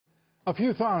A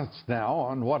few thoughts now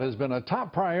on what has been a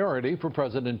top priority for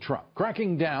President Trump: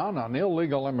 cracking down on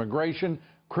illegal immigration,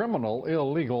 criminal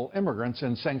illegal immigrants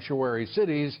in sanctuary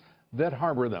cities that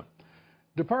harbor them.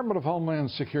 Department of Homeland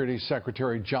Security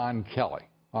Secretary John Kelly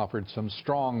offered some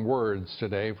strong words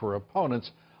today for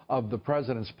opponents of the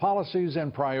president's policies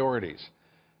and priorities.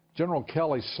 General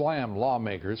Kelly slammed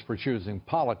lawmakers for choosing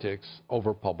politics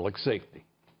over public safety.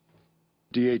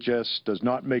 DHS does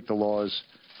not make the laws,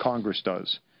 Congress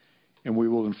does. And we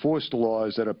will enforce the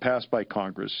laws that are passed by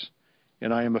Congress.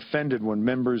 And I am offended when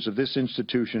members of this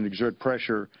institution exert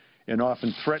pressure and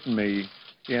often threaten me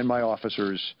and my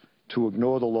officers to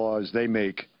ignore the laws they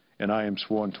make and I am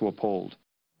sworn to uphold.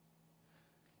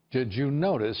 Did you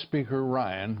notice Speaker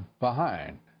Ryan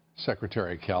behind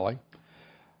Secretary Kelly?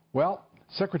 Well,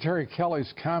 Secretary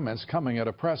Kelly's comments coming at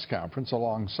a press conference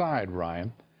alongside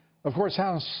Ryan. Of course,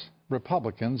 House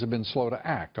Republicans have been slow to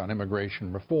act on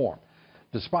immigration reform.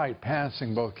 Despite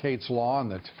passing both Kate's Law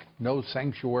and the No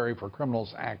Sanctuary for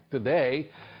Criminals Act today,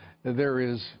 there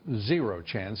is zero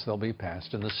chance they'll be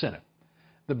passed in the Senate.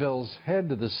 The bills head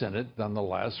to the Senate,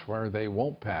 nonetheless, where they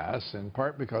won't pass, in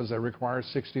part because they require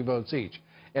 60 votes each.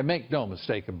 And make no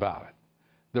mistake about it,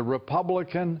 the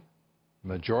Republican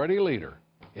majority leader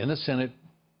in the Senate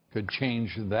could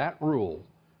change that rule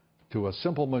to a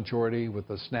simple majority with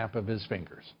the snap of his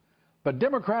fingers. But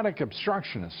Democratic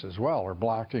obstructionists as well are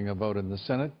blocking a vote in the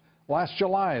Senate. Last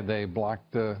July, they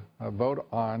blocked a vote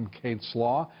on Kate's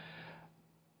Law.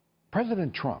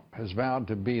 President Trump has vowed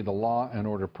to be the law and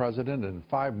order president. In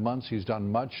 5 months, he's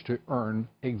done much to earn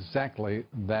exactly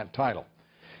that title.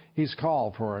 He's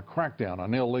called for a crackdown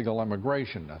on illegal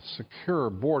immigration, a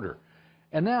secure border.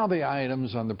 And now the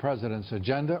items on the president's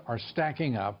agenda are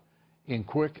stacking up in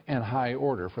quick and high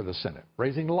order for the Senate,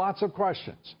 raising lots of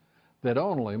questions that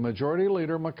only Majority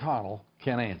Leader McConnell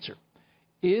can answer.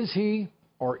 Is he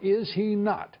or is he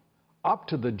not up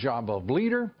to the job of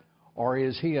leader, or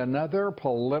is he another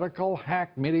political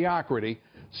hack mediocrity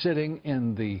sitting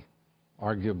in the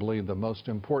arguably the most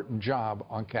important job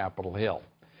on Capitol Hill?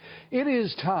 It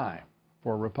is time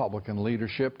for Republican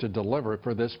leadership to deliver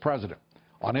for this president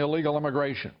on illegal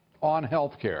immigration, on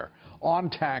health care,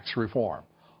 on tax reform,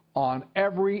 on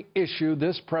every issue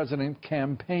this president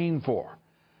campaigned for.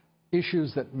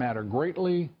 Issues that matter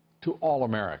greatly to all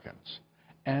Americans.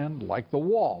 And like the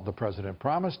wall the president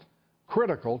promised,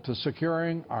 critical to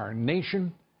securing our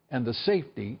nation and the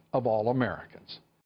safety of all Americans.